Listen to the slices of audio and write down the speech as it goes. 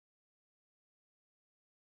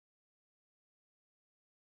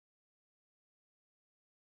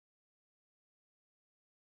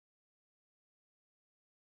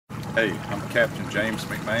Hey, I'm Captain James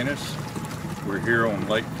McManus. We're here on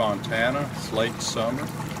Lake Fontana. It's late summer.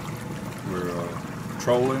 We're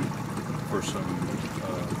trolling for some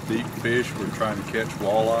deep fish. We're trying to catch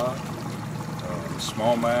walleye,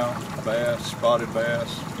 smallmouth, bass, spotted bass,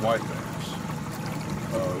 white bass.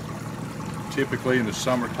 Typically in the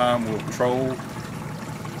summertime we'll troll.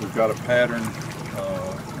 We've got a pattern.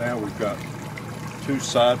 Now we've got two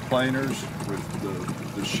side planers. With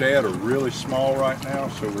the shad are really small right now,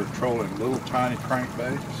 so we're trolling little tiny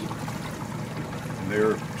crankbaits, and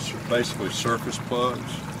they're basically surface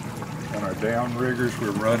plugs. On our downriggers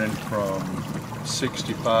we're running from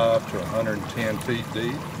 65 to 110 feet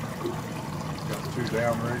deep. Got two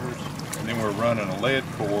downriggers, and then we're running a lead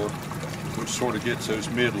core, which sort of gets those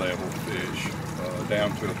mid-level fish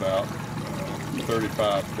down to about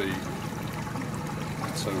 35 feet.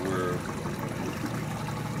 And so we're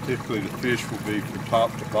typically the fish will be from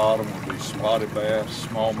top to bottom will be spotted bass,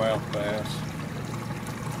 smallmouth bass,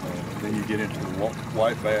 and then you get into the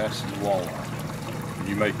white bass and the walleye.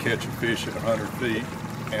 You may catch a fish at 100 feet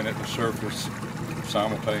and at the surface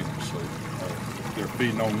simultaneously. They're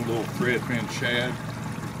feeding on little threadfin shad,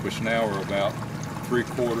 which now are about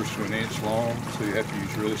 3/4 to an inch long, so you have to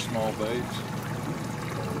use really small baits.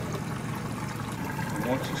 And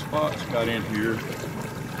once the spots got in here,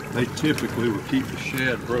 they typically will keep the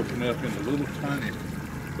shad broken up into little tiny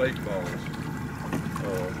bait balls.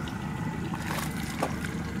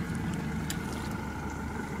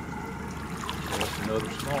 That's another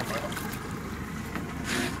smallmouth.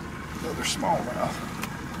 Another smallmouth.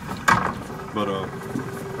 But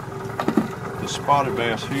the spotted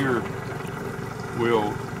bass here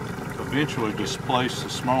will eventually displace the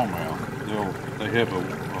smallmouth. They have a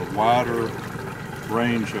wider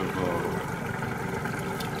range of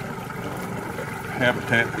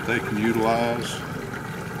habitat that they can utilize.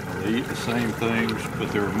 They eat the same things,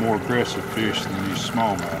 but they're more aggressive fish than these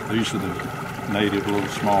smallmouth. These are the native little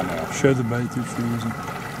smallmouth. Show the bait that you're using.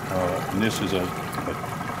 And this is a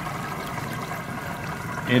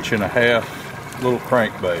 1.5 inch little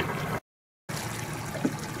crankbait.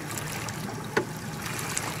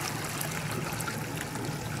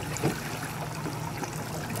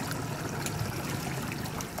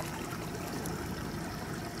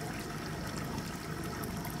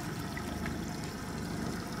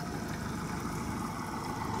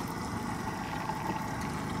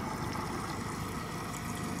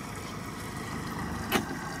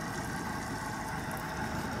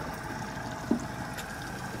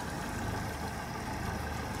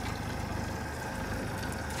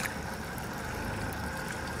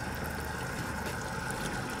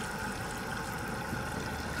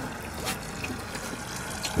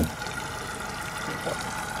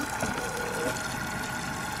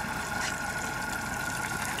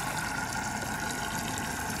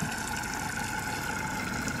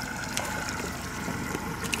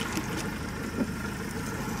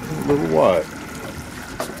 A little white.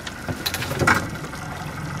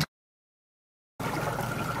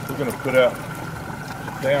 We're going to put out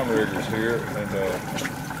downriggers here, and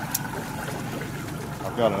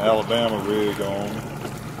I've got an Alabama rig on.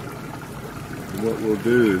 And what we'll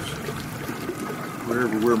do is,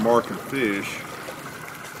 wherever we're marking fish,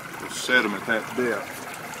 we'll set them at that depth.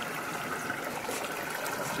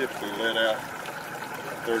 I typically let out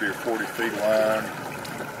 30 or 40 feet line.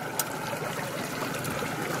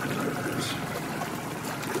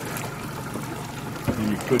 And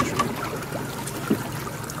you put your,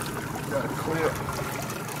 got a clip,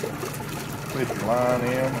 your line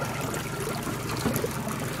in.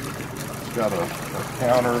 It's got a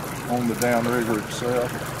counter on the downrigger itself.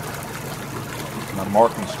 And I'm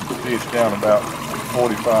marking some fish down about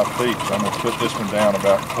 45 feet, so I'm going to put this one down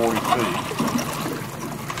about 40 feet.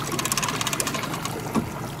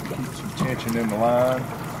 Keep some tension in the line.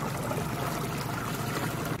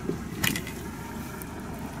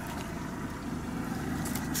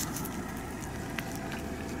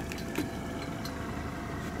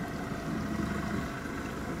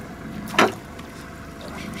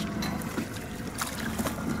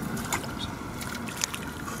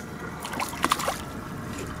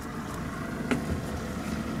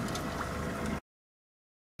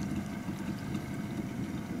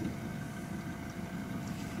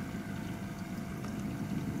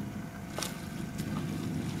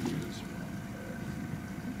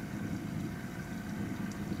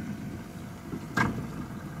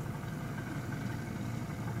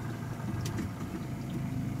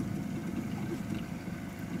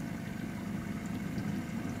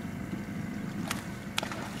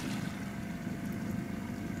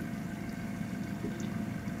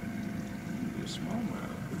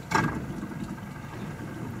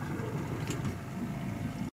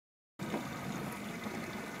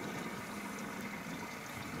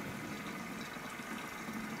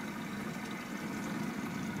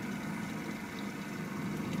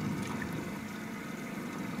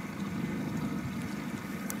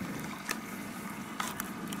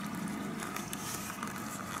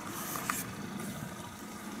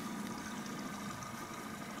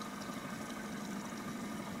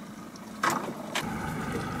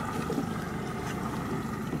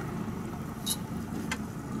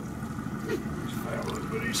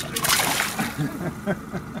 It's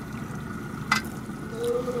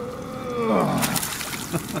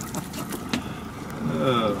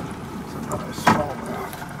a nice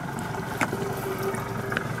smallmouth.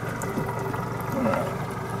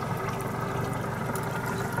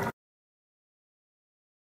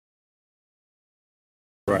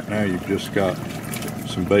 Right now you've just got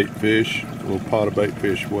some bait fish, a little pot of bait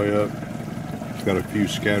fish way up. Got a few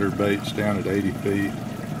scattered baits down at 80 feet.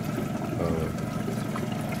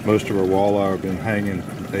 Most of our walleye have been hanging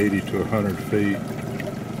from 80 to 100 feet.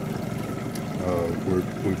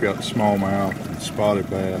 We've got smallmouth and spotted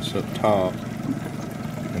bass up top.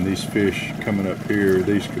 And these fish coming up here,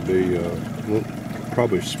 these could be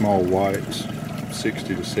probably small whites,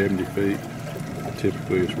 60 to 70 feet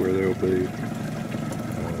typically is where they'll be.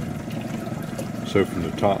 So from the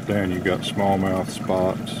top down you've got smallmouth,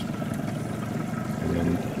 spots, and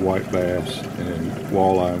then white bass, and then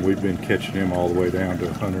walleye, and we've been catching them all the way down to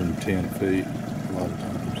 110 feet a lot of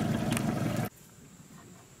times.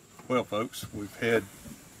 Well folks, we've had a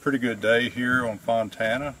pretty good day here on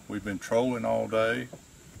Fontana. We've been trolling all day.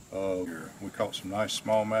 We caught some nice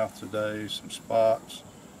smallmouth today, some spots,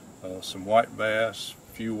 some white bass,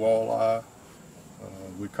 a few walleye.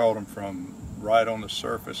 We caught them from right on the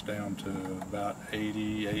surface down to about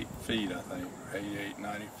 88 feet, I think, 88,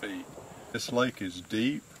 90 feet. This lake is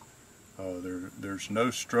deep. There's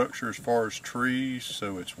no structure as far as trees,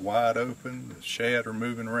 so it's wide open. The shad are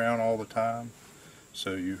moving around all the time.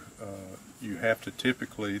 So you have to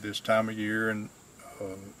typically, this time of year and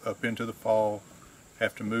up into the fall,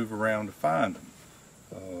 have to move around to find them.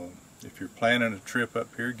 If you're planning a trip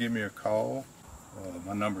up here, give me a call.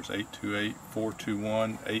 My number is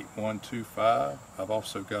 828-421-8125. I've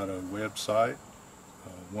also got a website,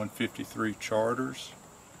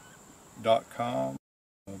 153charters.com.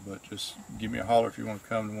 But just give me a holler if you want to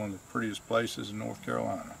come to one of the prettiest places in North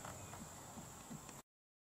Carolina.